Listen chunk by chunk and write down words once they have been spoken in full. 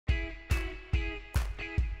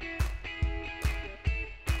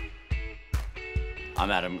I'm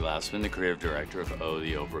Adam Glassman, the creative director of O,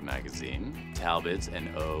 the Oprah Magazine. Talbots and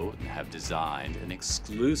O have designed an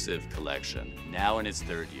exclusive collection, now in its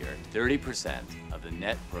third year. 30% of the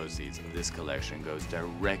net proceeds of this collection goes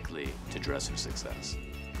directly to Dress for Success.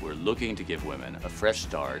 We're looking to give women a fresh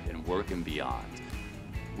start in work and beyond.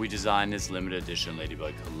 We designed this limited edition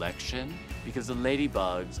Ladybug collection because the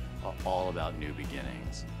Ladybugs are all about new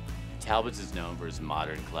beginnings. Talbots is known for its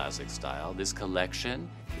modern classic style. This collection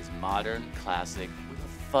is modern classic with a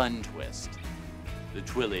fun twist. The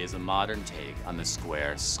Twilly is a modern take on the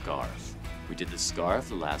square scarf. We did the scarf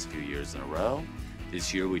the last few years in a row.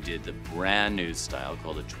 This year we did the brand new style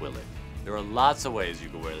called the Twilly. There are lots of ways you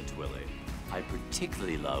can wear the Twilly. I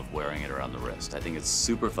particularly love wearing it around the wrist. I think it's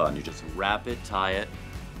super fun. You just wrap it, tie it,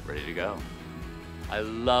 ready to go. I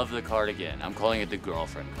love the cardigan. I'm calling it the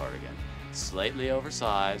girlfriend cardigan. Slightly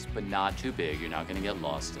oversized, but not too big. You're not gonna get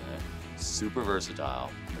lost in it. Super versatile.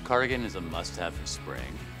 The cardigan is a must-have for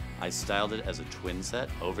spring. I styled it as a twin set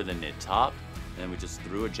over the knit top, and then we just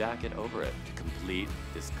threw a jacket over it to complete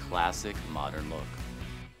this classic modern look.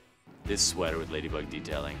 This sweater with ladybug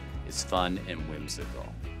detailing is fun and whimsical.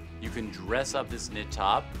 You can dress up this knit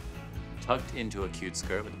top, tucked into a cute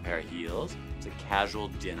skirt with a pair of heels. It's a casual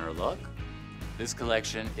dinner look. This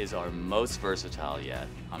collection is our most versatile yet.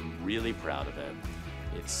 I'm really proud of it.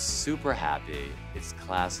 It's super happy, it's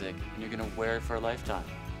classic, and you're gonna wear it for a lifetime.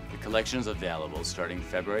 The collection is available starting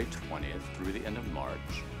February 20th through the end of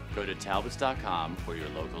March. Go to Talbots.com or your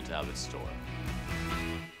local Talbots store.